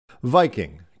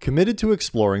Viking, committed to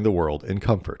exploring the world in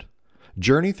comfort.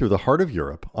 Journey through the heart of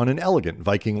Europe on an elegant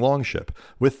Viking longship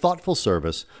with thoughtful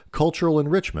service, cultural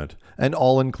enrichment, and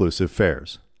all-inclusive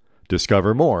fares.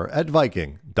 Discover more at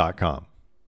Viking.com.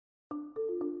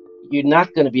 You're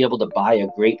not going to be able to buy a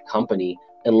great company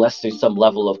unless there's some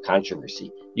level of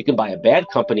controversy. You can buy a bad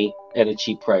company at a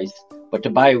cheap price, but to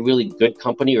buy a really good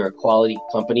company or a quality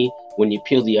company, when you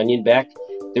peel the onion back,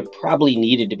 there probably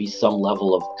needed to be some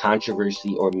level of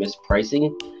controversy or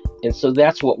mispricing. And so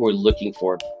that's what we're looking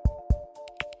for.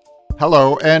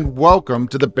 Hello, and welcome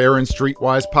to the Barron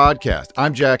Streetwise podcast.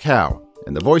 I'm Jack Howe,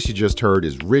 and the voice you just heard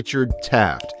is Richard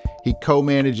Taft. He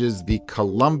co-manages the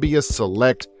Columbia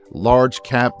Select Large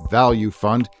Cap Value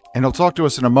Fund, and he'll talk to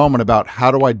us in a moment about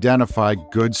how to identify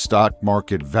good stock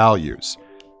market values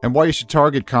and why you should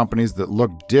target companies that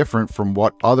look different from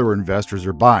what other investors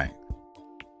are buying.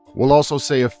 We'll also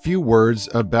say a few words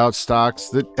about stocks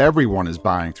that everyone is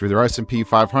buying through their S&P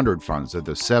 500 funds. They're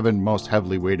the 7 most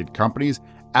heavily weighted companies: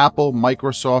 Apple,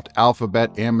 Microsoft,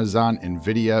 Alphabet, Amazon,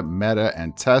 Nvidia, Meta,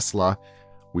 and Tesla.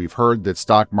 We've heard that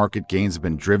stock market gains have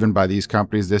been driven by these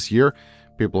companies this year.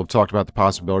 People have talked about the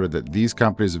possibility that these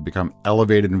companies have become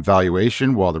elevated in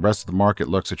valuation while the rest of the market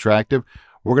looks attractive.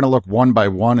 We're going to look one by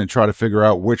one and try to figure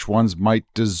out which ones might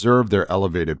deserve their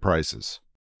elevated prices.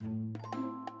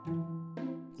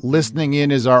 Listening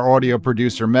in is our audio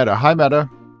producer, Meta. Hi, Meta.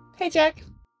 Hey, Jack.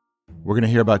 We're going to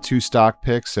hear about 2 stock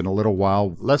picks in a little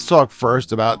while. Let's talk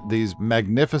first about these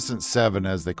magnificent 7,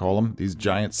 as they call them, these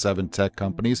giant 7 tech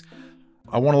companies.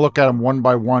 I want to look at them one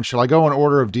by one. Shall I go in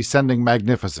order of descending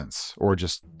magnificence or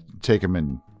just take them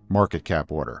in market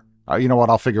cap order? You know what?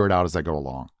 I'll figure it out as I go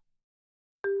along.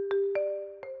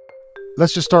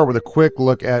 Let's just start with a quick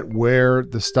look at where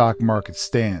the stock market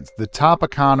stands. The top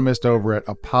economist over at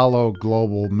Apollo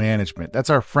Global Management, that's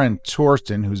our friend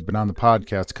Torsten, who's been on the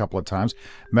podcast a couple of times.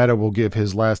 Meta will give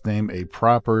his last name a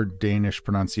proper Danish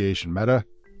pronunciation. Meta?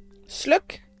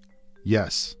 Sluk?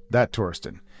 Yes, that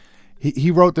Torsten.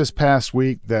 He wrote this past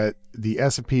week that the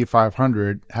S&P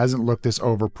 500 hasn't looked this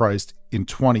overpriced in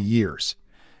 20 years.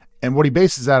 And what he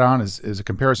bases that on is a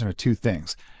comparison of 2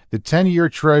 things. The 10-year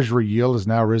Treasury yield has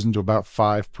now risen to about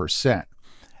 5%.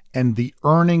 And the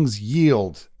earnings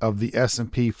yield of the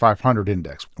S&P 500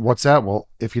 index. What's that? Well,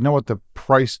 if you know what the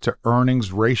price to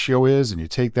earnings ratio is, and you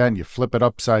take that and you flip it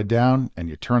upside down and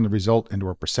you turn the result into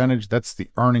a percentage, that's the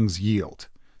earnings yield.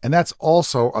 And that's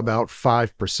also about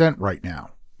 5% right now.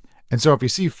 And so if you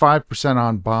see 5%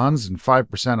 on bonds and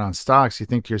 5% on stocks, you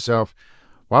think to yourself,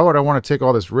 why would I want to take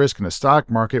all this risk in the stock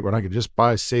market when I could just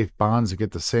buy safe bonds and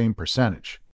get the same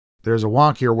percentage? There's a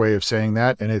wonkier way of saying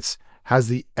that, and it's, has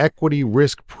the equity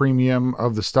risk premium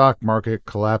of the stock market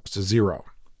collapsed to 0?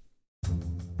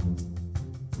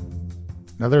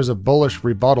 Now there's a bullish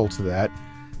rebuttal to that.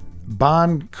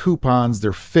 Bond coupons,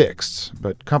 they're fixed,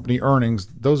 but company earnings,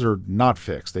 those are not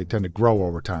fixed. They tend to grow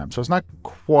over time. So it's not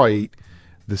quite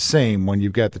the same when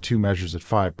you've got the 2 measures at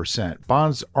 5%.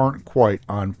 Bonds aren't quite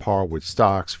on par with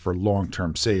stocks for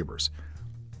long-term savers.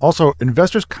 Also,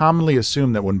 investors commonly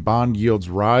assume that when bond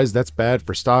yields rise, that's bad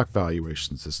for stock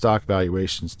valuations. The stock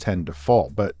valuations tend to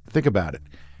fall. But think about it.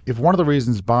 If one of the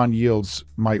reasons bond yields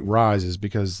might rise is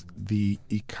because the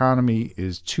economy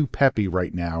is too peppy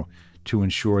right now to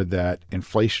ensure that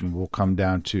inflation will come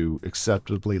down to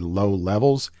acceptably low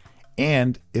levels,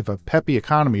 and if a peppy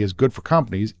economy is good for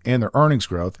companies and their earnings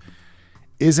growth,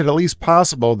 is it at least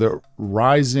possible that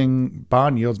rising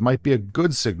bond yields might be a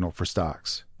good signal for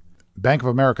stocks? Bank of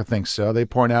America thinks so. They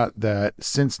point out that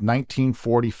since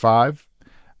 1945,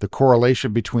 the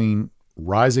correlation between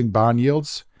rising bond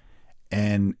yields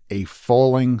and a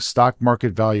falling stock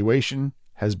market valuation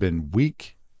has been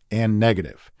weak and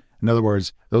negative. In other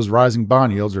words, those rising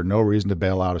bond yields are no reason to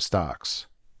bail out of stocks.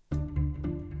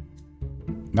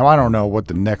 Now, I don't know what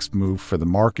the next move for the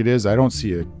market is. I don't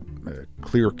see a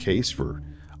clear case for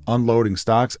unloading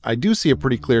stocks. I do see a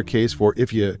pretty clear case for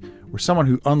if you were someone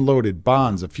who unloaded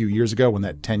bonds a few years ago when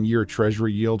that 10-year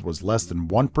Treasury yield was less than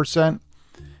 1%,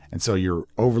 and so you're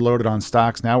overloaded on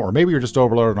stocks now, or maybe you're just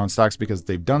overloaded on stocks because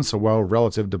they've done so well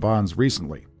relative to bonds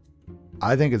recently.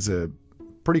 I think it's a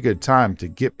pretty good time to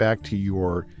get back to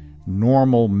your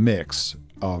normal mix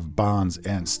of bonds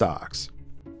and stocks.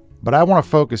 But I want to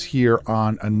focus here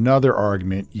on another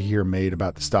argument you hear made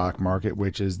about the stock market,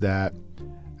 which is that,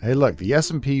 hey, look, the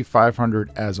S&P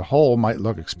 500 as a whole might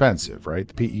look expensive, right?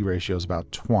 The PE ratio is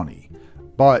about 20,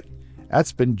 but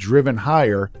that's been driven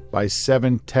higher by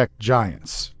 7 tech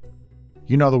giants.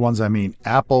 You know the ones I mean: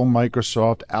 Apple,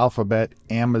 Microsoft, Alphabet,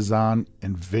 Amazon,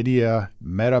 Nvidia,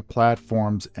 Meta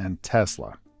Platforms, and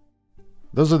Tesla.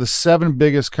 Those are the 7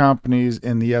 biggest companies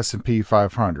in the S&P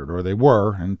 500, or they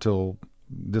were until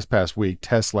this past week.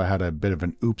 Tesla had a bit of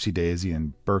an oopsie daisy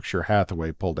and Berkshire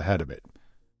Hathaway pulled ahead of it.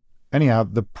 Anyhow,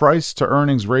 the price to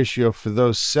earnings ratio for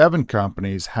those 7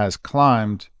 companies has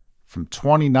climbed from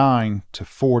 29 to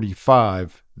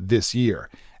 45 this year,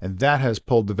 and that has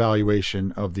pulled the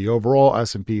valuation of the overall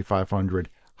S&P 500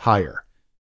 higher.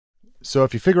 So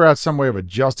if you figure out some way of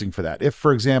adjusting for that, if,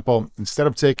 for example, instead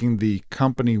of taking the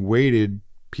company-weighted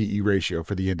PE ratio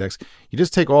for the index, you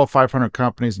just take all 500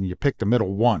 companies and you pick the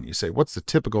middle one. You say, what's the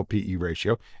typical PE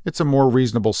ratio? It's a more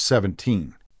reasonable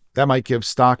 17. That might give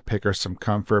stock pickers some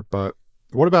comfort, but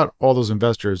what about all those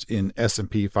investors in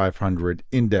S&P 500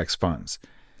 index funds?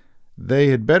 They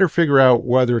had better figure out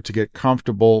whether to get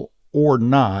comfortable or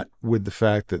not with the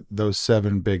fact that those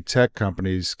 7 big tech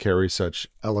companies carry such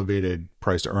elevated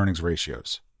price to earnings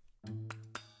ratios.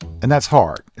 And that's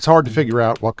hard. It's hard to figure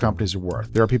out what companies are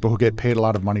worth. There are people who get paid a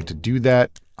lot of money to do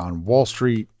that on Wall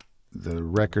Street. The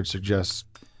record suggests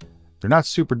they're not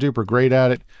super duper great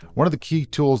at it. One of the key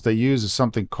tools they use is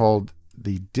something called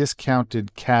the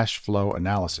discounted cash flow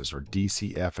analysis, or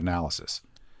DCF analysis.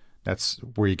 That's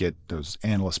where you get those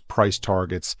analyst price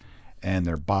targets and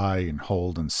their buy and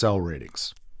hold and sell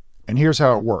ratings. And here's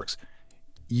how it works.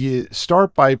 You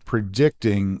start by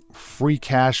predicting free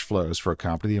cash flows for a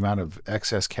company, the amount of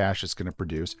excess cash it's going to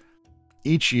produce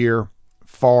each year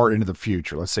far into the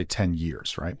future, let's say 10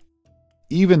 years, right?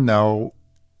 Even though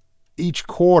each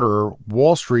quarter,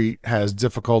 Wall Street has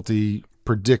difficulty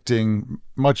predicting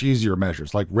much easier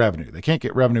measures like revenue. They can't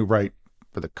get revenue right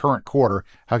for the current quarter.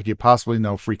 How could you possibly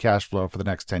know free cash flow for the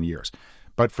next 10 years?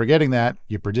 But forgetting that,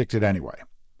 you predict it anyway.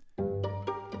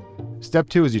 Step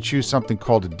 2 is you choose something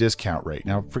called a discount rate.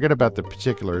 Now, forget about the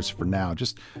particulars for now.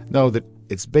 Just know that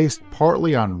it's based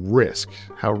partly on risk,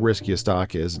 how risky a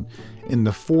stock is. And in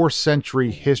the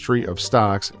 4-century history of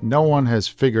stocks, no one has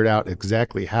figured out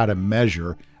exactly how to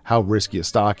measure how risky a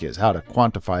stock is, how to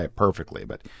quantify it perfectly.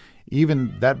 But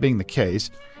even that being the case,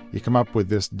 you come up with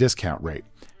this discount rate.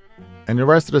 And the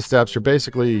rest of the steps are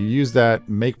basically you use that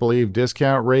make-believe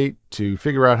discount rate to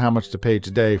figure out how much to pay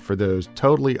today for those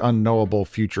totally unknowable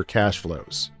future cash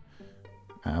flows.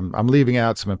 I'm leaving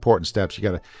out some important steps.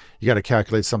 You got to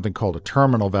calculate something called a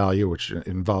terminal value, which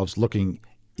involves looking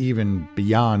even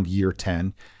beyond year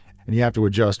 10, and you have to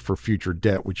adjust for future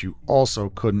debt, which you also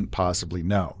couldn't possibly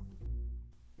know.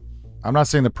 I'm not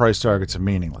saying the price targets are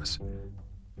meaningless.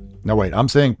 No, wait, I'm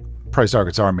saying price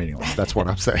targets are meaningless. That's what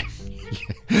I'm saying.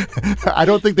 I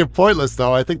don't think they're pointless,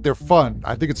 though. I think they're fun.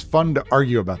 I think it's fun to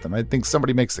argue about them. I think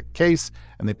somebody makes a case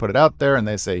and they put it out there and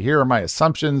they say, here are my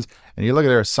assumptions. And you look at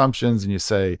their assumptions and you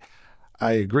say,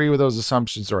 I agree with those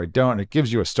assumptions or I don't. And it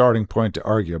gives you a starting point to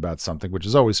argue about something, which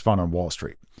is always fun on Wall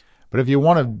Street. But if you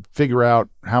want to figure out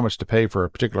how much to pay for a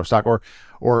particular stock,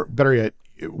 or better yet,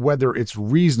 whether it's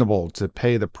reasonable to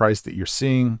pay the price that you're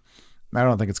seeing, I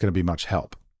don't think it's going to be much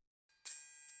help.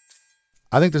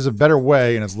 I think there's a better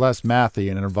way, and it's less mathy,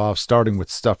 and it involves starting with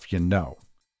stuff you know.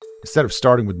 Instead of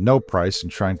starting with no price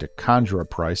and trying to conjure a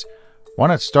price, why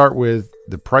not start with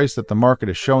the price that the market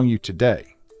is showing you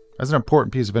today? That's an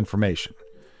important piece of information.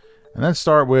 And then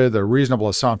start with a reasonable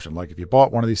assumption. Like if you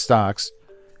bought one of these stocks,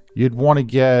 you'd want to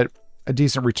get a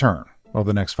decent return over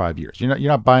the next 5 years. You're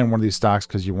not buying one of these stocks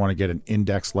because you want to get an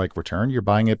index-like return. You're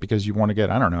buying it because you want to get,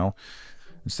 I don't know,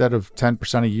 instead of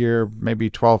 10% a year, maybe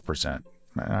 12%.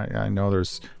 I know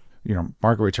there's,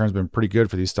 market return's been pretty good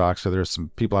for these stocks. So there's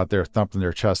some people out there thumping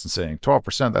their chest and saying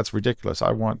 12%, that's ridiculous.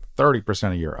 I want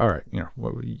 30% a year. All right.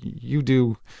 You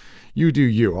do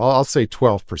you. I'll say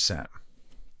 12%.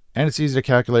 And it's easy to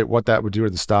calculate what that would do to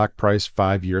the stock price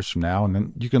 5 years from now. And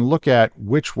then you can look at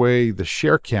which way the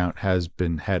share count has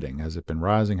been heading. Has it been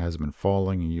rising? Has it been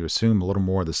falling? And you assume a little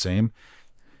more of the same.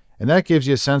 And that gives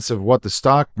you a sense of what the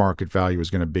stock market value is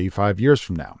going to be 5 years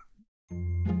from now.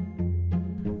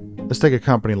 Let's take a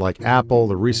company like Apple.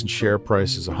 The recent share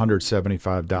price is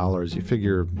 $175. You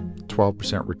figure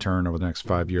 12% return over the next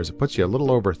 5 years. It puts you a little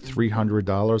over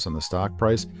 $300 on the stock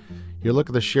price. You look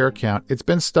at the share count, it's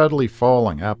been steadily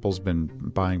falling. Apple's been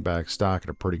buying back stock at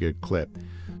a pretty good clip.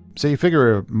 So you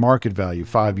figure a market value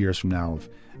 5 years from now of,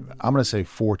 I'm going to say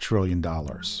 $4 trillion.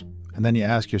 And then you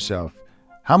ask yourself,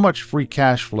 how much free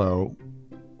cash flow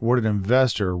would an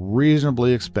investor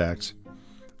reasonably expect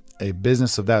a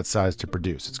business of that size to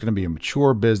produce? It's going to be a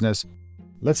mature business.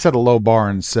 Let's set a low bar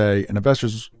and say an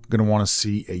investor's going to want to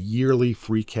see a yearly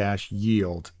free cash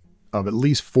yield of at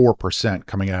least 4%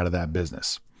 coming out of that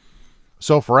business.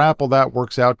 So for Apple, that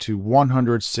works out to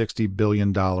 $160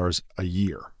 billion a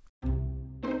year.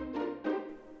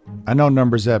 I know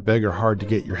numbers that big are hard to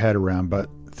get your head around, but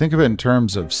Think of it in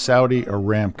terms of Saudi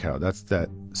Aramco. That's that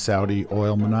Saudi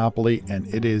oil monopoly,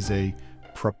 and it is a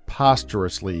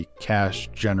preposterously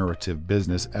cash-generative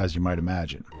business, as you might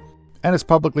imagine. And it's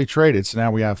publicly traded, so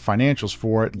now we have financials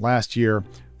for it. Last year,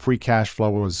 free cash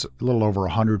flow was a little over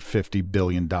 $150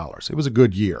 billion. It was a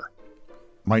good year.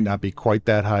 Might not be quite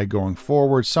that high going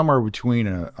forward, somewhere between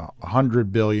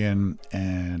 $100 billion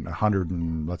and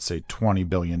 $20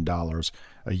 billion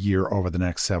a year over the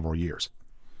next several years.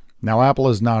 Now, Apple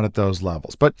is not at those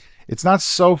levels, but it's not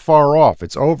so far off.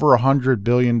 It's over $100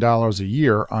 billion a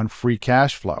year on free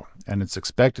cash flow, and it's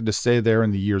expected to stay there in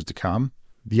the years to come.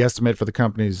 The estimate for the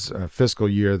company's fiscal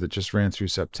year that just ran through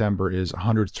September is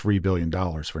 $103 billion,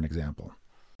 for an example.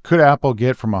 Could Apple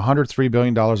get from $103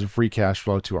 billion in free cash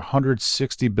flow to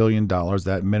 $160 billion,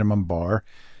 that minimum bar,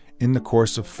 in the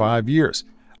course of 5 years?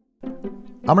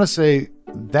 I'm going to say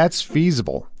that's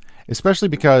feasible, especially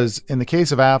because in the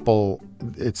case of Apple,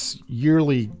 it's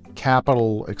yearly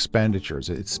capital expenditures.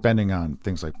 It's spending on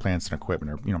things like plants and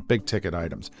equipment or, big ticket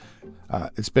items.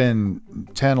 It's been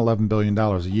 $10-11 billion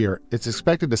a year. It's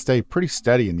expected to stay pretty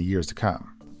steady in the years to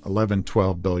come,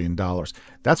 $11-12 billion.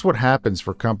 That's what happens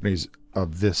for companies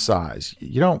of this size.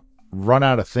 You don't run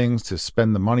out of things to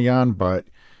spend the money on, but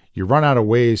you run out of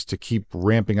ways to keep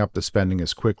ramping up the spending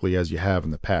as quickly as you have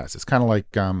in the past. It's kind of like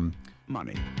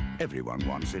money. Everyone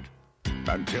wants it.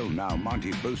 Until now,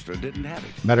 Monty Brewster didn't have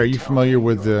it. Matt, are you familiar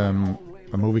with a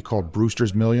movie called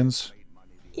Brewster's Millions?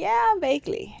 Yeah,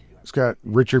 vaguely. It's got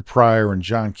Richard Pryor and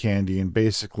John Candy, and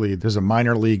basically there's a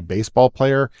minor league baseball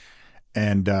player,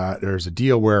 and there's a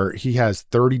deal where he has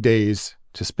 30 days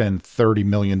to spend $30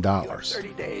 million.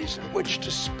 30 days in which to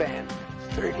spend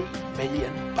 $30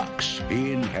 million.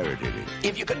 He inherited it.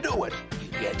 If you can do it, you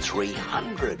get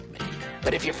 $300 million.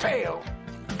 But if you fail,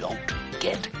 you don't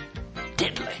get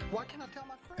diddly. What can I tell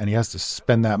my friend? And he has to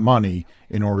spend that money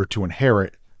in order to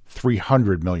inherit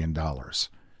 $300 million.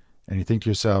 And you think to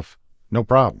yourself, no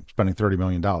problem, spending $30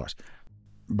 million.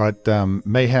 But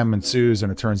mayhem ensues, and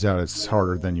it turns out it's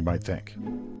harder than you might think.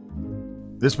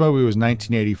 This movie was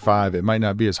 1985. It might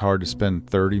not be as hard to spend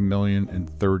 $30 million in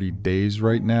 30 days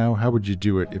right now. How would you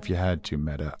do it if you had to,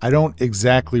 Meta? I don't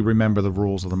exactly remember the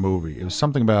rules of the movie. It was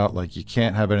something about like you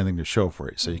can't have anything to show for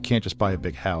it, so you can't just buy a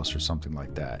big house or something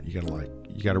like that. You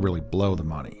gotta really blow the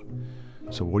money.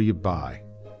 So what do you buy?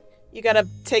 You gotta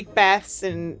take baths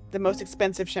in the most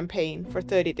expensive champagne for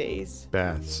 30 days.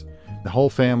 Baths, the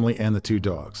whole family and the 2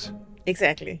 dogs.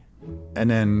 Exactly. And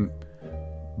then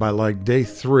by like day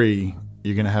 3.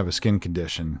 You're going to have a skin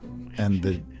condition, and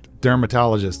the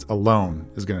dermatologist alone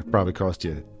is going to probably cost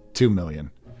you $2 million.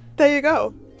 There you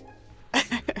go.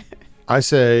 I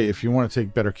say if you want to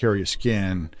take better care of your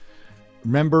skin,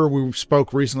 remember we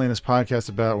spoke recently in this podcast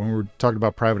about when we were talking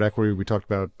about private equity, we talked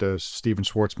about Steven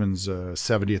Schwartzman's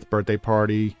 70th birthday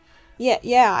party.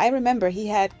 Yeah, I remember. He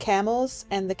had camels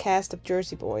and the cast of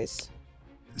Jersey Boys.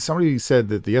 Somebody said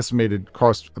that the estimated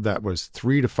cost of that was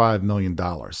 $3 to $5 million.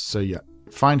 So yeah.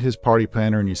 Find his party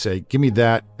planner and you say, give me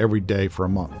that every day for a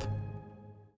month.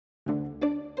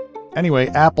 Anyway,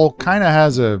 Apple kind of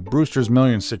has a Brewster's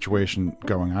Millions situation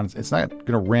going on. It's not going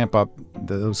to ramp up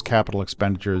those capital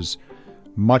expenditures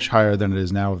much higher than it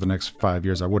is now over the next 5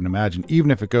 years, I wouldn't imagine,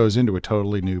 even if it goes into a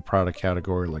totally new product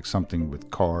category like something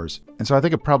with cars. And so I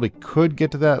think it probably could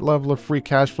get to that level of free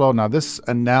cash flow. Now, this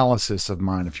analysis of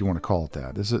mine, if you want to call it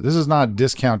that, this is not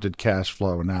discounted cash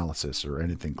flow analysis or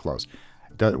anything close.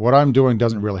 What I'm doing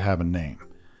doesn't really have a name.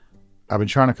 I've been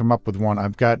trying to come up with one.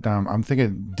 I've got, I'm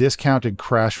thinking discounted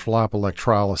crash flop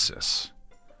electrolysis,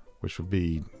 which would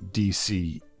be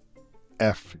DCFE.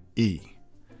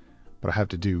 But I have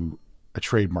to do a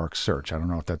trademark search. I don't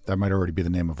know if that might already be the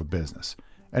name of a business.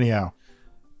 Anyhow,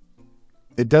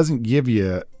 it doesn't give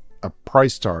you a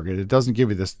price target. It doesn't give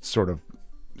you this sort of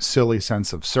silly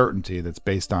sense of certainty that's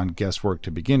based on guesswork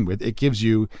to begin with. It gives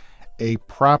you a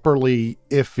properly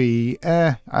iffy,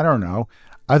 I don't know.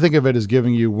 I think of it as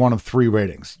giving you one of 3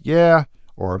 ratings. Yeah,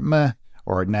 or meh,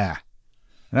 or nah.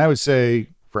 And I would say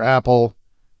for Apple,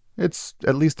 it's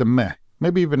at least a meh,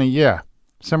 maybe even a yeah.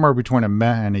 Somewhere between a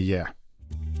meh and a yeah.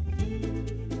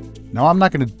 Now, I'm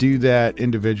not going to do that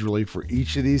individually for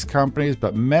each of these companies,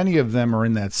 but many of them are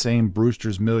in that same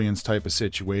Brewster's Millions type of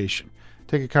situation.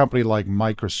 Take a company like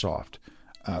Microsoft.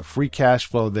 Free cash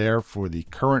flow there for the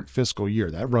current fiscal year.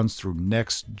 That runs through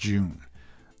next June.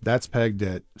 That's pegged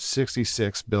at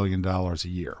 $66 billion a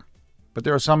year. But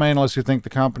there are some analysts who think the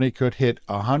company could hit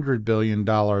 $100 billion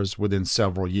within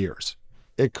several years.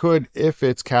 It could if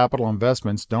its capital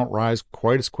investments don't rise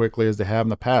quite as quickly as they have in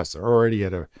the past. They're already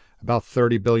at about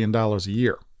 $30 billion a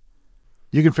year.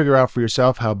 You can figure out for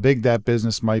yourself how big that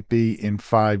business might be in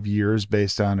 5 years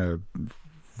based on a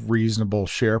reasonable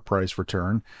share price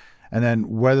return. And then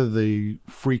whether the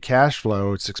free cash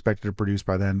flow it's expected to produce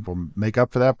by then will make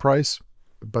up for that price.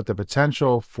 But the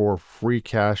potential for free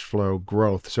cash flow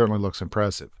growth certainly looks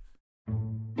impressive.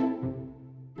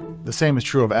 The same is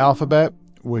true of Alphabet,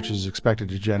 which is expected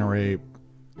to generate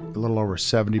a little over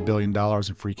 $70 billion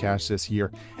in free cash this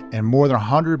year and more than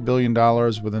 $100 billion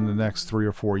within the next 3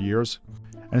 or 4 years.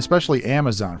 And especially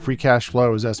Amazon, free cash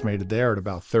flow is estimated there at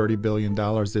about $30 billion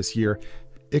this year.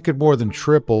 It could more than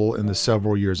triple in the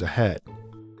several years ahead.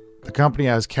 The company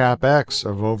has CapEx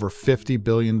of over $50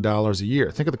 billion a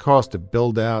year. Think of the cost to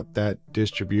build out that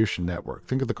distribution network.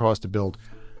 Think of the cost to build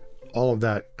all of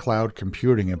that cloud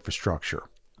computing infrastructure.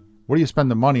 What do you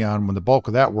spend the money on when the bulk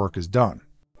of that work is done?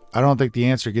 I don't think the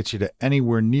answer gets you to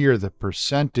anywhere near the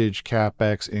percentage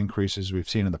CapEx increases we've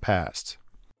seen in the past.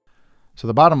 So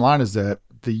the bottom line is that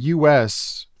the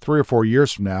U.S. 3 or 4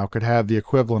 years from now could have the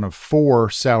equivalent of 4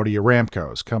 Saudi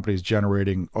Aramcos, companies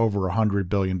generating over $100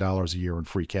 billion a year in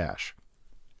free cash.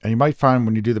 And you might find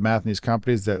when you do the math in these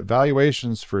companies that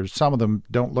valuations for some of them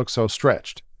don't look so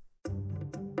stretched.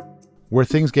 Where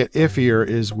things get iffier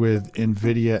is with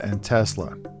NVIDIA and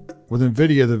Tesla. With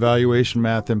NVIDIA, the valuation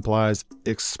math implies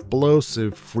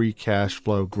explosive free cash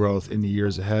flow growth in the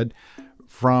years ahead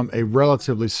from a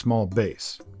relatively small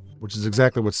base, which is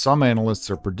exactly what some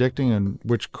analysts are predicting and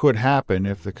which could happen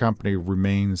if the company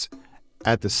remains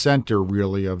at the center,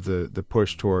 really, of the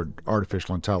push toward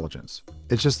artificial intelligence.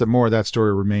 It's just that more of that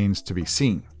story remains to be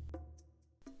seen.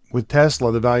 With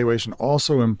Tesla, the valuation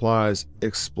also implies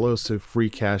explosive free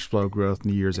cash flow growth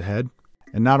in the years ahead,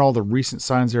 and not all the recent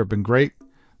signs there have been great.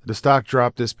 The stock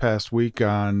dropped this past week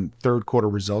on third quarter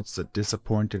results that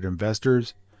disappointed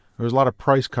investors. There was a lot of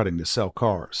price cutting to sell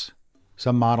cars.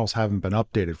 Some models haven't been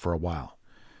updated for a while.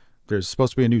 There's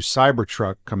supposed to be a new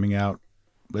Cybertruck coming out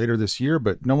later this year,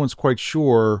 but no one's quite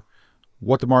sure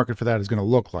what the market for that is going to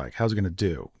look like. How's it going to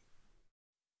do?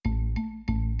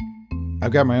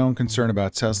 I've got my own concern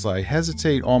about Tesla. I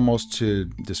hesitate almost to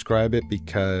describe it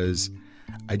because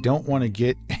I don't want to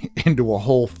get into a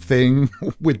whole thing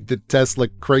with the Tesla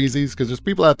crazies, because there's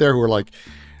people out there who are like,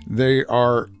 they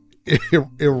are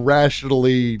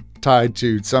irrationally tied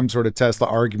to some sort of Tesla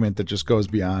argument that just goes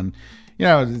beyond,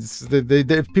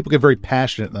 people get very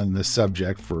passionate on this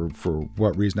subject for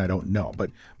what reason I don't know.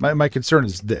 But my concern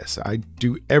is this. I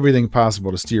do everything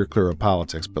possible to steer clear of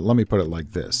politics, but let me put it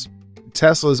like this.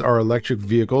 Teslas are electric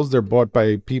vehicles. They're bought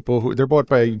by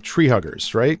tree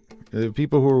huggers, right?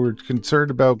 People who are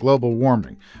concerned about global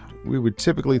warming. We would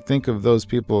typically think of those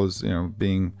people as,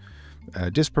 being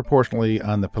disproportionately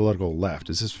on the political left.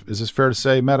 Is this fair to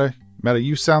say, Meta? Meta,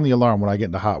 you sound the alarm when I get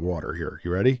into hot water here.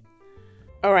 You ready?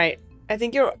 All right. I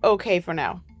think you're okay for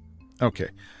now. Okay.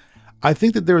 I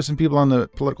think that there are some people on the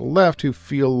political left who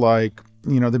feel like,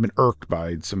 they've been irked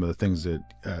by some of the things that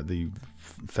the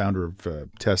founder of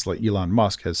Tesla, Elon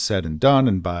Musk, has said and done,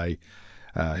 and by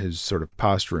his sort of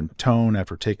posture and tone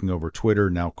after taking over Twitter,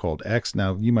 now called X.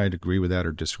 Now, you might agree with that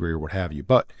or disagree or what have you,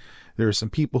 but there are some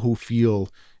people who feel,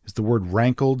 is the word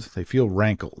rankled? They feel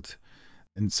rankled.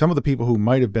 And some of the people who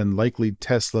might have been likely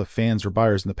Tesla fans or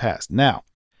buyers in the past. Now,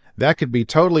 that could be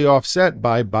totally offset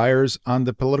by buyers on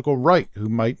the political right who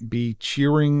might be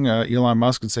cheering Elon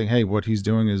Musk and saying, hey, what he's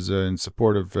doing is in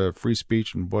support of free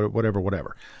speech and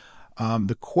whatever.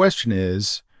 The question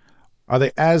is, are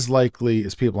they as likely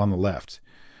as people on the left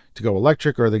to go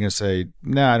electric, or are they going to say,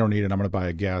 nah, I don't need it, I'm going to buy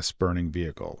a gas-burning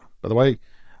vehicle? By the way,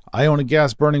 I own a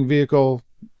gas-burning vehicle.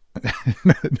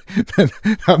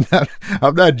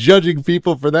 I'm not judging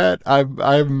people for that.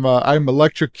 I'm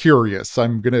electric curious. I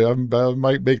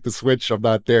might make the switch. I'm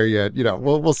not there yet.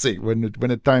 We'll see when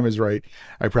the time is right.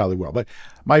 I probably will. But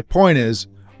my point is,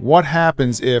 what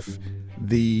happens if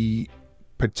the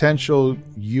potential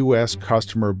U.S.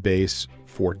 customer base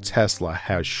for Tesla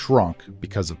has shrunk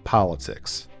because of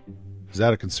politics? Is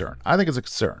that a concern? I think it's a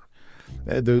concern.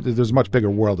 There's a much bigger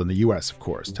world in the U.S., of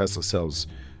course. Tesla sells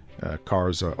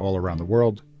cars all around the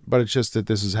world, but it's just that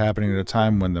this is happening at a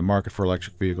time when the market for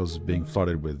electric vehicles is being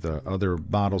flooded with other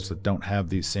models that don't have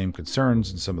these same concerns,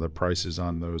 and some of the prices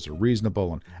on those are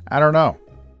reasonable. And I don't know.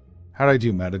 How'd I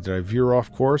do, Meta? Did I veer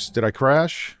off course? Did I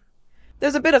crash?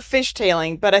 There's a bit of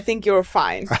fishtailing, but I think you're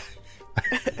fine.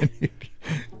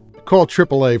 Call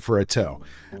AAA for a tow.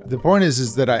 The point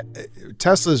is that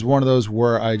Tesla is one of those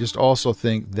where I just also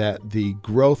think that the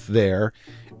growth there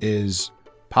is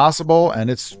possible, and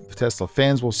it's Tesla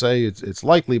fans will say it's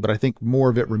likely, but I think more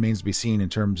of it remains to be seen in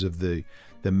terms of the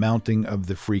mounting of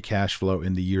the free cash flow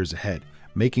in the years ahead.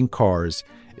 Making cars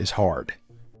is hard.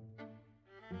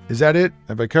 Is that it?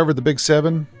 Have I covered the big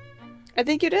seven? I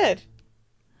think you did.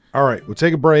 All right, we'll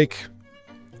take a break.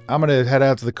 I'm going to head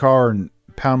out to the car and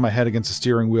pound my head against the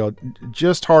steering wheel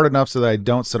just hard enough so that I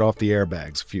don't set off the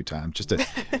airbags a few times, just to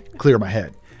clear my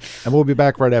head. And we'll be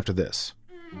back right after this.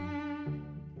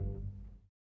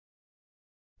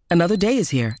 Another day is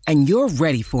here, and you're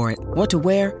ready for it. What to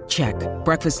wear? Check.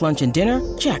 Breakfast, lunch, and dinner?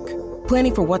 Check.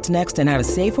 Planning for what's next and how to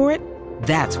save for it?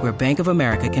 That's where Bank of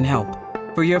America can help.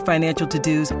 For your financial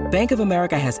to-dos, Bank of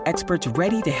America has experts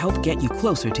ready to help get you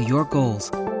closer to your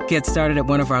goals. Get started at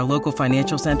one of our local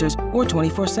financial centers or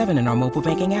 24/7 in our mobile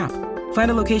banking app. Find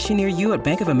a location near you at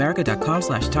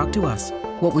bankofamerica.com/talktous.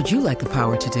 What would you like the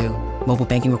power to do? Mobile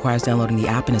banking requires downloading the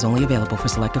app and is only available for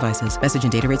select devices. Message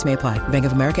and data rates may apply. Bank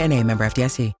of America N.A., member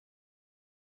FDIC.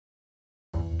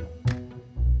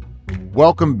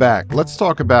 Welcome back. Let's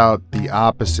talk about the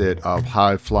opposite of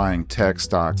high-flying tech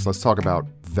stocks. Let's talk about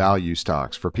value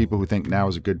stocks. For people who think now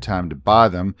is a good time to buy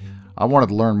them, I wanted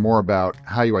to learn more about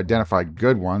how you identify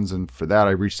good ones, and for that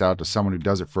I reached out to someone who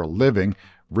does it for a living.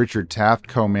 Richard Taft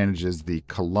co-manages the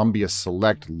Columbia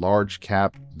Select Large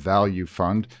Cap Value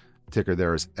Fund. Ticker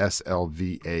there is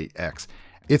SLVAX.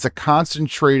 It's a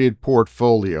concentrated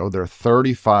portfolio. There are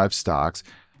 35 stocks.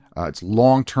 It's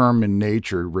long-term in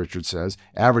nature, Richard says.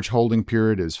 Average holding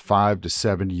period is 5 to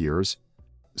 7 years.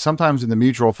 Sometimes in the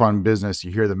mutual fund business,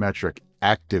 you hear the metric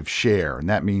active share, and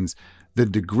that means the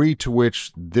degree to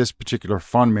which this particular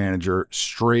fund manager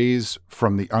strays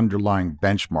from the underlying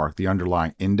benchmark, the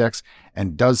underlying index,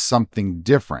 and does something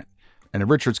different. And in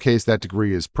Richard's case, that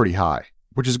degree is pretty high,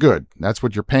 which is good. That's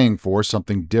what you're paying for,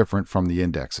 something different from the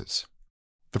indexes.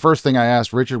 The first thing I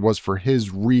asked Richard was for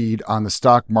his read on the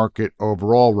stock market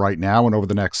overall right now and over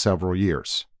the next several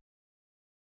years.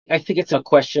 I think it's a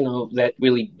question of that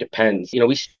really depends.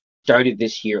 We started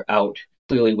this year out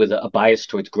clearly with a bias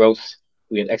towards growth.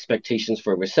 We had expectations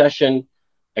for a recession,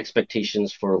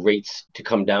 expectations for rates to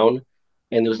come down,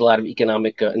 and there was a lot of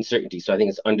economic uncertainty. So I think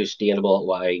it's understandable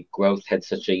why growth had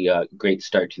such a great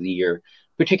start to the year,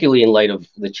 particularly in light of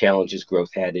the challenges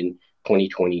growth had in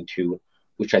 2022,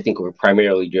 which I think were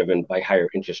primarily driven by higher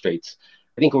interest rates.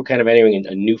 I think we're kind of entering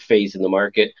a new phase in the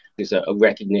market. There's a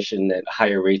recognition that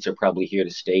higher rates are probably here to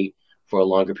stay for a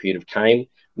longer period of time.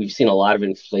 We've seen a lot of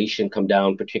inflation come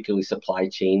down, particularly supply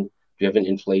chain driven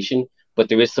inflation, but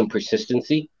there is some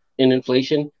persistency in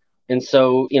inflation. And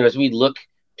so, as we look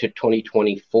to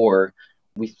 2024,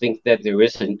 we think that there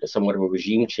is somewhat of a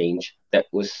regime change that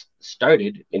was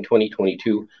started in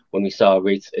 2022 when we saw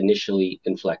rates initially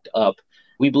inflect up.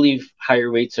 We believe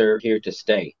higher rates are here to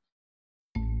stay.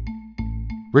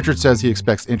 Richard says he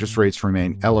expects interest rates to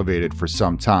remain elevated for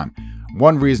some time.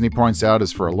 One reason he points out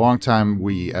is for a long time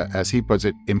we, as he puts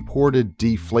it, imported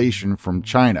deflation from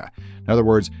China. In other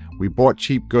words, we bought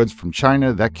cheap goods from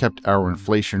China. That kept our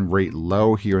inflation rate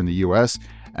low here in the U.S.,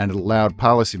 and it allowed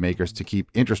policymakers to keep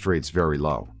interest rates very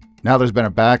low. Now there's been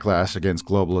a backlash against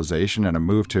globalization and a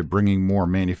move to bringing more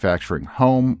manufacturing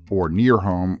home or near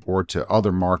home or to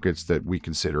other markets that we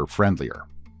consider friendlier.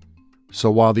 So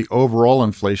while the overall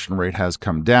inflation rate has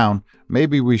come down,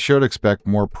 maybe we should expect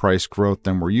more price growth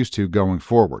than we're used to going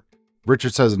forward.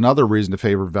 Richard says another reason to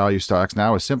favor value stocks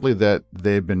now is simply that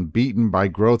they've been beaten by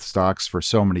growth stocks for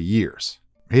so many years.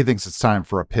 He thinks it's time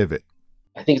for a pivot.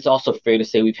 I think it's also fair to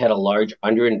say we've had a large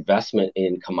underinvestment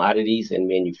in commodities and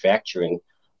manufacturing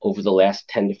over the last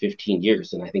 10 to 15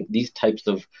 years. And I think these types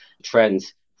of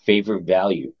trends favor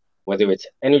value, whether it's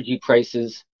energy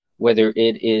prices, whether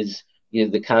it is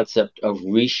the concept of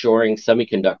reshoring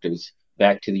semiconductors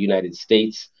back to the United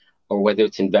States, or whether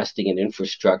it's investing in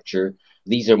infrastructure.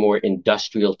 These are more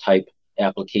industrial type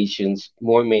applications,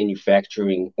 more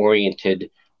manufacturing oriented.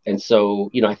 And so,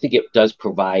 I think it does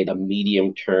provide a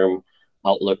medium term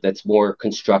outlook that's more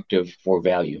constructive for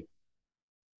value.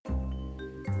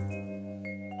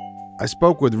 I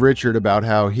spoke with Richard about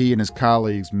how he and his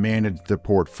colleagues manage the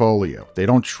portfolio. They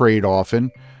don't trade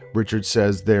often. Richard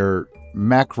says they're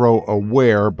macro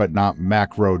aware, but not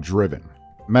macro driven.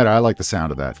 Meta, I like the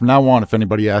sound of that. From now on, if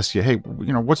anybody asks you, hey,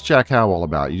 what's Jack Howe all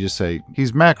about? You just say,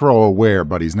 he's macro aware,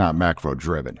 but he's not macro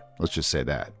driven. Let's just say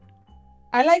that.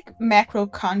 I like macro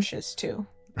conscious too.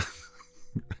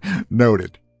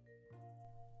 Noted.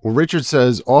 Well, Richard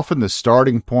says often the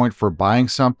starting point for buying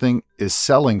something is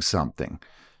selling something.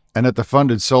 And that the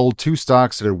fund had sold 2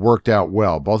 stocks that had worked out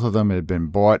well. Both of them had been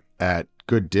bought at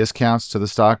good discounts to the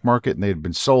stock market, and they had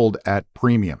been sold at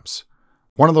premiums.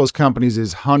 One of those companies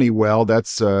is Honeywell.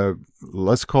 That's,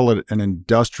 let's call it an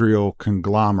industrial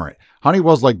conglomerate.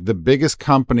 Honeywell's like the biggest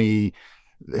company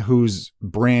whose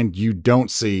brand you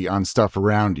don't see on stuff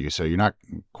around you. So you're not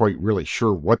quite really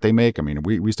sure what they make. I mean,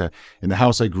 we used to, in the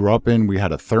house I grew up in, we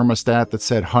had a thermostat that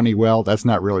said Honeywell. That's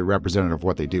not really representative of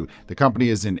what they do. The company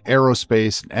is in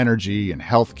aerospace and energy and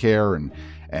healthcare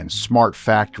and smart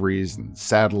factories and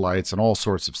satellites and all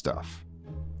sorts of stuff.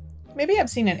 Maybe I've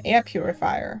seen an air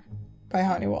purifier by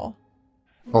Honeywell.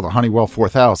 Oh, the Honeywell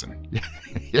 4000.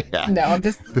 Yeah. No, I'm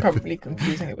just probably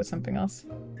confusing it with something else.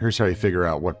 Here's how you figure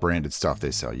out what branded stuff they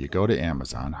sell. You go to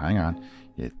Amazon. Hang on.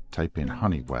 You type in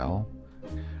Honeywell.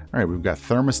 All right, we've got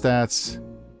thermostats,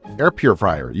 air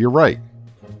purifier. You're right.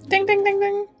 Ding, ding, ding,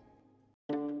 ding.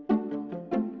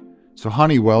 So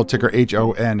Honeywell, ticker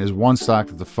HON, is one stock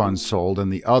that the fund sold,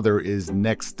 and the other is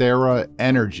NextEra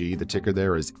Energy. The ticker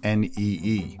there is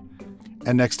NEE.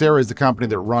 And NextEra is the company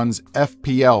that runs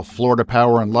FPL, Florida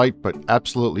Power and Light, but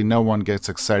absolutely no one gets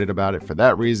excited about it for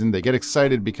that reason. They get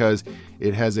excited because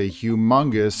it has a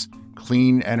humongous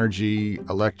clean energy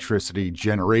electricity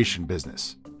generation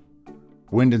business,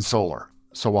 wind and solar.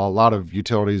 So while a lot of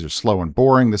utilities are slow and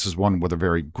boring, this is one with a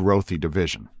very growthy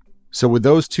division. So with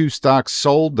those two stocks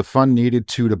sold, the fund needed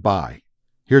two to buy.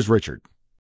 Here's Richard.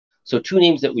 So two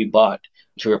names that we bought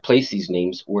to replace these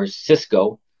names were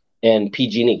Cisco and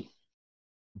PG&E.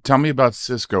 Tell me about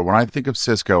Cisco. When I think of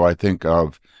Cisco, I think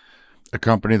of a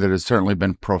company that has certainly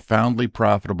been profoundly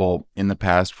profitable in the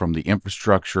past from the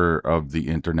infrastructure of the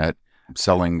internet,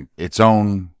 selling its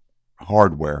own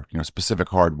hardware, specific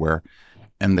hardware.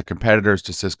 And the competitors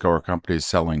to Cisco are companies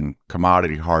selling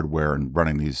commodity hardware and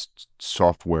running these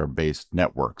software-based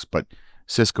networks. But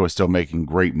Cisco is still making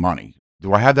great money.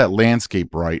 Do I have that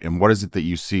landscape right? And what is it that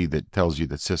you see that tells you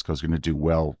that Cisco is going to do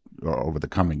well over the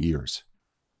coming years?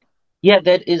 Yeah,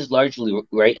 that is largely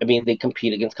right. I mean, they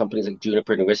compete against companies like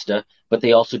Juniper and Arista, but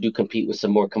they also do compete with some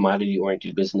more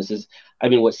commodity-oriented businesses. I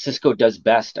mean, what Cisco does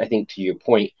best, I think, to your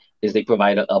point, is they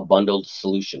provide a bundled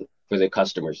solution for their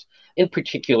customers. In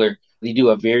particular, they do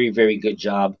a very, very good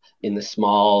job in the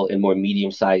small and more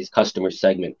medium-sized customer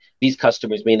segment. These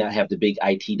customers may not have the big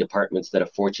IT departments that a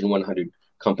Fortune 100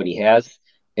 company has.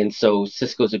 And so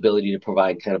Cisco's ability to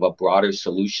provide kind of a broader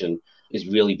solution is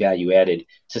really value added.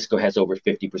 Cisco has over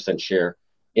 50% share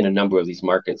in a number of these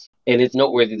markets. And it's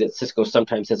noteworthy that Cisco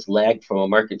sometimes has lagged from a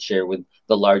market share with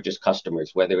the largest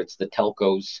customers, whether it's the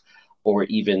telcos or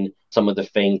even some of the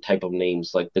FANG type of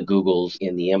names like the Googles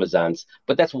and the Amazons.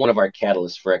 But that's one of our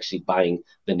catalysts for actually buying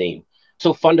the name.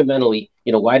 So fundamentally,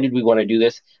 why did we want to do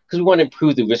this? Because we want to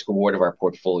improve the risk reward of our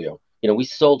portfolio. We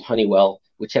sold Honeywell,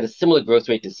 which had a similar growth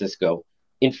rate to Cisco,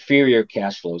 inferior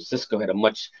cash flows. Cisco had a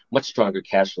much stronger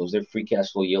cash flows. Their free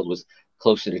cash flow yield was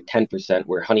closer to 10%,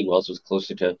 where Honeywell's was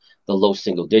closer to the low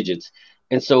single digits.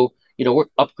 And so, we're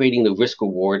upgrading the risk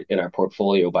reward in our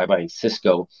portfolio by buying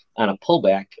Cisco on a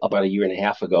pullback about a year and a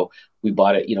half ago. We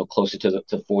bought it, closer to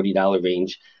the $40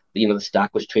 range. The stock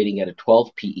was trading at a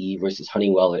 12 PE versus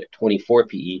Honeywell at 24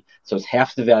 PE. So it's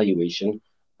half the valuation,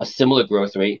 a similar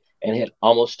growth rate, and had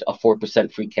almost a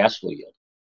 4% free cash flow yield.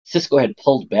 Cisco had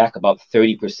pulled back about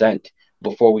 30%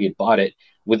 before we had bought it.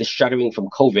 With the shuttering from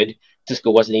COVID,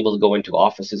 Cisco wasn't able to go into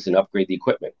offices and upgrade the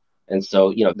equipment. And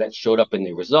so, that showed up in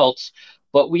the results.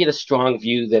 But we had a strong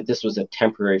view that this was a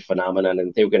temporary phenomenon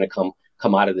and they were going to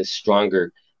come out of this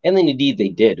stronger. And then indeed they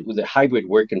did. With a hybrid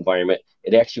work environment,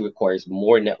 it actually requires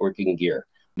more networking gear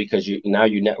because you're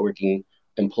networking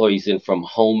employees in from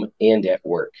home and at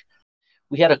work.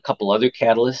 We had a couple other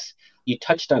catalysts. You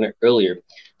touched on it earlier.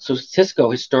 So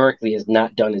Cisco historically has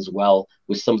not done as well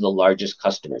with some of the largest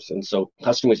customers. And so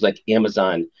customers like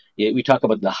Amazon, we talk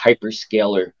about the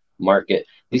hyperscaler market.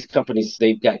 These companies,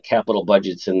 they've got capital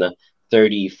budgets in the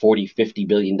 30, 40, $50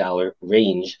 billion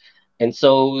range. And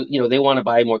so, they want to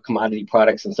buy more commodity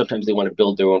products and sometimes they want to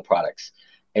build their own products.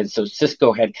 And so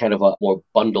Cisco had kind of a more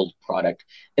bundled product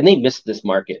and they missed this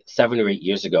market 7 or 8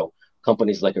 years ago.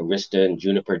 Companies like Arista and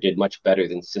Juniper did much better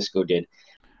than Cisco did.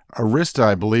 Arista,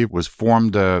 I believe, was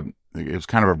formed, it was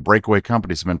kind of a breakaway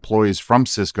company. Some employees from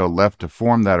Cisco left to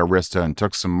form that Arista and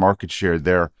took some market share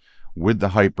there with the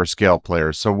hyperscale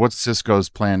players. So what's Cisco's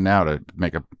plan now to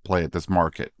make a play at this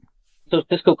market? So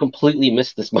Cisco completely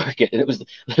missed this market. And it was,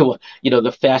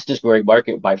 the fastest growing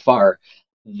market by far.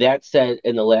 That said,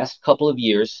 in the last couple of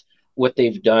years, what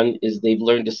they've done is they've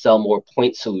learned to sell more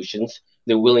point solutions.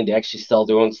 They're willing to actually sell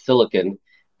their own silicon.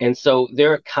 And so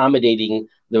they're accommodating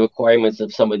the requirements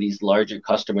of some of these larger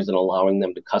customers and allowing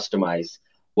them to customize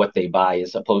what they buy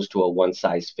as opposed to a one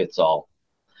size fits all.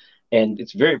 And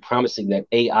it's very promising that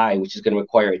AI, which is going to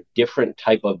require a different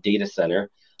type of data center,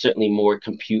 certainly more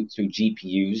compute through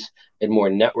GPUs and more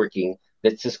networking,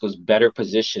 that Cisco's better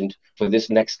positioned for this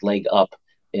next leg up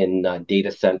in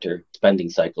data center spending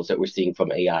cycles that we're seeing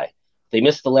from AI. They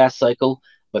missed the last cycle,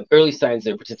 but early signs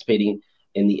they're participating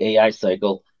in the AI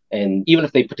cycle. And even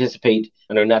if they participate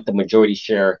and are not the majority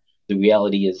share, the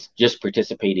reality is just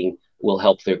participating will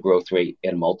help their growth rate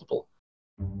and multiple.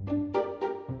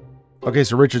 Okay,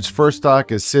 so Richard's first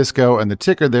stock is Cisco, and the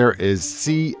ticker there is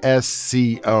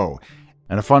CSCO.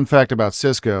 And a fun fact about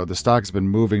Cisco, the stock has been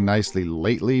moving nicely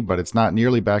lately, but it's not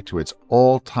nearly back to its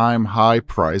all-time high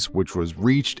price, which was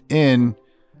reached in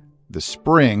the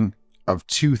spring of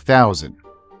 2000.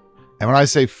 And when I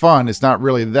say fun, it's not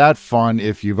really that fun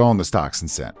if you've owned the stock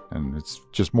since then, and it's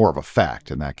just more of a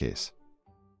fact in that case.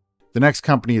 The next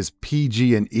company is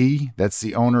PG&E. That's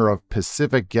the owner of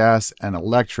Pacific Gas and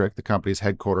Electric. The company is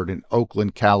headquartered in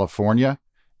Oakland, California.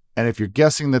 And if you're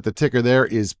guessing that the ticker there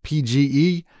is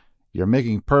PGE, you're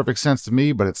making perfect sense to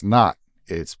me, but it's not.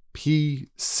 It's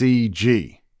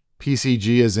PCG.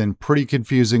 PCG is in pretty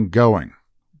confusing going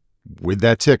with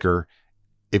that ticker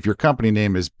if your company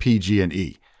name is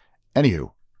PG&E.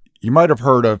 Anywho, you might have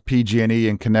heard of PG&E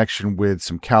in connection with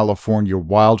some California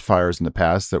wildfires in the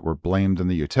past that were blamed on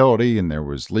the utility, and there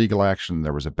was legal action,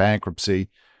 there was a bankruptcy,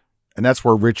 and that's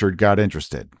where Richard got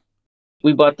interested.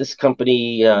 We bought this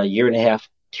company a year and a half,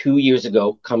 2 years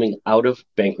ago, coming out of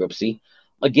bankruptcy.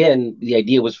 Again, the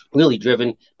idea was really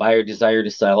driven by our desire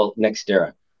to sell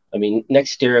NextEra. I mean,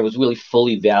 NextEra was really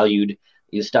fully valued.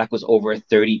 The stock was over a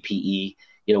 30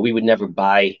 PE. We would never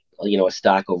buy, a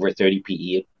stock over a 30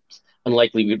 PE.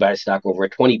 Unlikely we'd buy a stock over a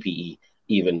 20 PE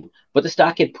even. But the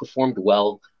stock had performed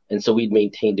well, and so we'd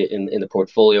maintained it in the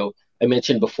portfolio. I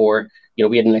mentioned before,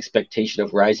 we had an expectation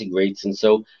of rising rates, and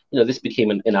so, this became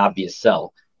an obvious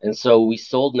sell. And so we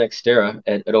sold NextEra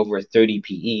at over a 30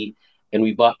 PE, and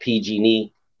we bought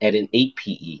PG&E at an 8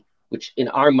 PE, which in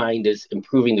our mind is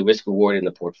improving the risk reward in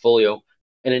the portfolio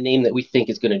and a name that we think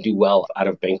is going to do well out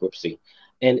of bankruptcy.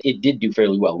 And it did do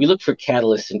fairly well. We looked for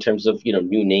catalysts in terms of,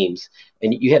 new names.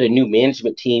 And you had a new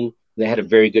management team that had a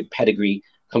very good pedigree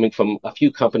coming from a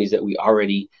few companies that we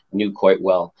already knew quite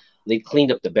well. They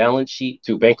cleaned up the balance sheet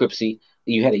through bankruptcy.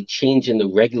 You had a change in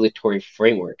the regulatory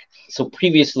framework. So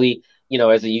previously,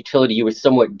 as a utility, you were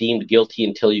somewhat deemed guilty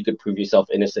until you could prove yourself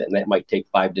innocent. And that might take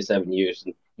 5 to 7 years.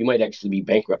 And you might actually be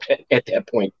bankrupt at that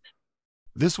point.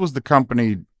 This was the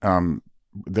company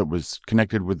that was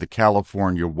connected with the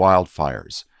California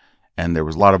wildfires, and there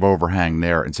was a lot of overhang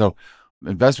there. And so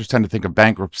investors tend to think of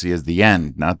bankruptcy as the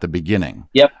end, not the beginning.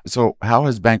 Yep. So how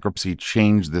has bankruptcy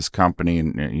changed this company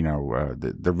and,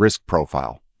 the risk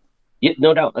profile? Yeah,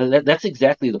 no doubt. That's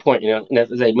exactly the point. And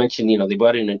as I mentioned, they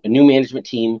brought in a new management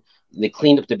team. They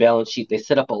cleaned up the balance sheet. They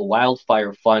set up a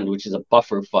wildfire fund, which is a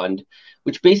buffer fund,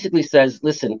 which basically says,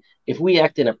 listen, if we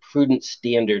act in a prudent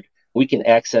standard, we can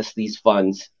access these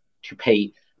funds to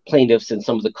pay plaintiffs and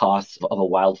some of the costs of a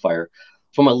wildfire.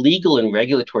 From a legal and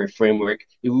regulatory framework,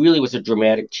 it really was a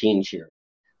dramatic change here.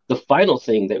 The final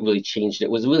thing that really changed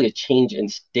it was really a change in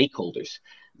stakeholders.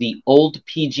 The old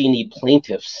PG&E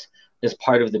plaintiffs, as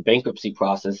part of the bankruptcy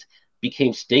process,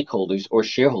 became stakeholders or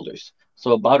shareholders.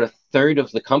 So about a third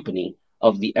of the company,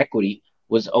 of the equity,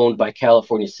 was owned by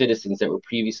California citizens that were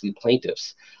previously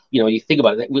plaintiffs. You think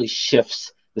about it, that really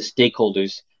shifts the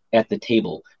stakeholders at the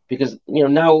table. Because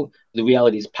now the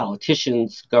reality is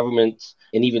politicians, governments,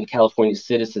 and even California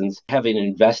citizens have an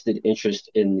invested interest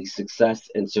in the success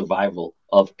and survival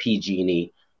of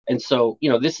PG&E. And so,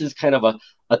 this is kind of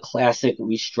a classic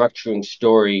restructuring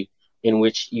story in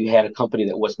which you had a company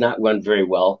that was not run very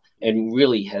well and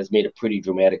really has made a pretty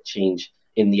dramatic change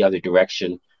in the other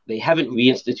direction. They haven't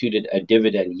reinstituted a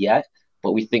dividend yet,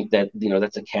 but we think that,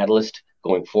 that's a catalyst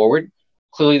going forward.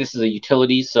 Clearly, this is a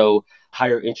utility, so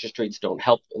higher interest rates don't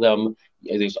help them.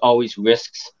 There's always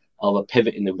risks of a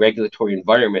pivot in the regulatory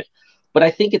environment. But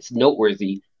I think it's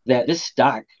noteworthy that this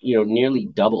stock, nearly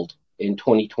doubled in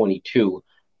 2022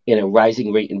 in a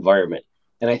rising rate environment.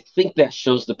 And I think that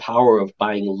shows the power of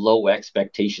buying low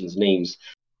expectations names.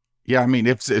 Yeah, I mean,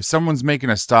 if someone's making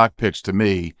a stock pitch to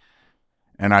me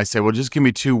and I say, well, just give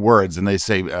me 2 words, and they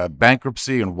say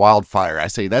bankruptcy and wildfire, I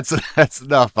say, that's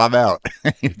enough. I'm out.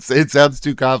 It sounds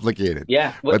too complicated.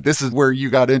 Yeah. But this is where you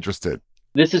got interested.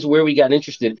 This is where we got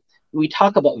interested. We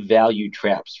talk about value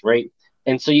traps, right?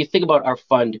 And so you think about our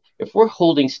fund, if we're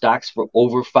holding stocks for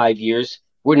over 5 years,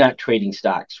 we're not trading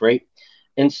stocks, right?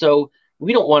 And so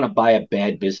we don't want to buy a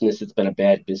bad business that's been a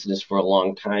bad business for a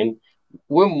long time.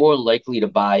 We're more likely to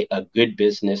buy a good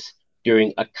business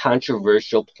during a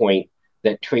controversial point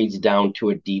that trades down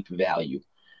to a deep value.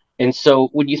 And so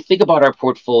when you think about our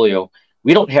portfolio,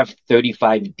 we don't have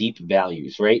 35 deep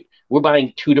values, right? We're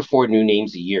buying 2 to 4 new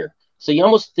names a year. So you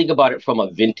almost think about it from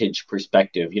a vintage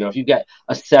perspective. If you've got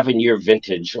a 7-year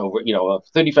vintage over,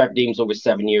 35 names over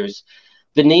 7 years,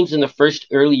 The names in the first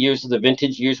early years of the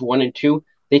vintage, years 1 and 2,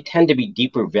 they tend to be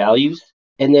deeper values.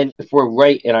 And then if we're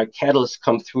right and our catalysts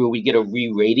come through, we get a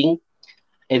re-rating.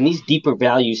 And these deeper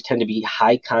values tend to be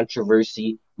high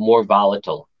controversy, more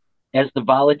volatile. As the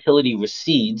volatility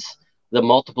recedes, the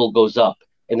multiple goes up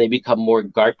and they become more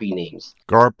GARPy names.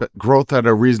 Growth at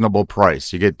a reasonable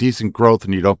price. You get decent growth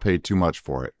and you don't pay too much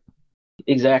for it.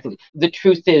 Exactly. The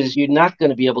truth is, you're not going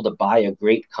to be able to buy a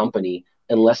great company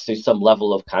unless there's some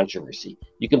level of controversy.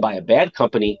 You can buy a bad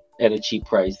company at a cheap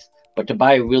price, but to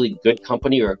buy a really good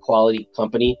company or a quality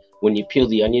company, when you peel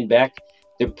the onion back,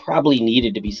 there probably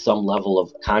needed to be some level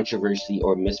of controversy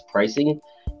or mispricing.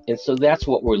 And so that's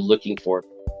what we're looking for.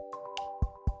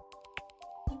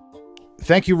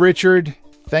 Thank you, Richard.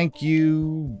 Thank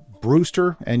you,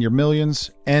 Brewster, and your millions.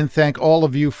 And thank all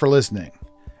of you for listening.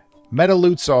 Meta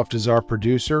Lutsoft is our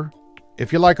producer.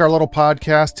 If you like our little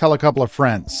podcast, tell a couple of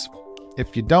friends.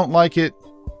 If you don't like it,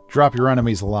 drop your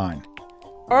enemies a line.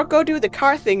 Or go do the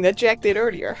car thing that Jack did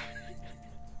earlier.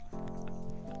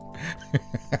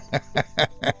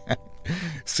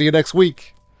 See you next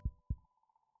week.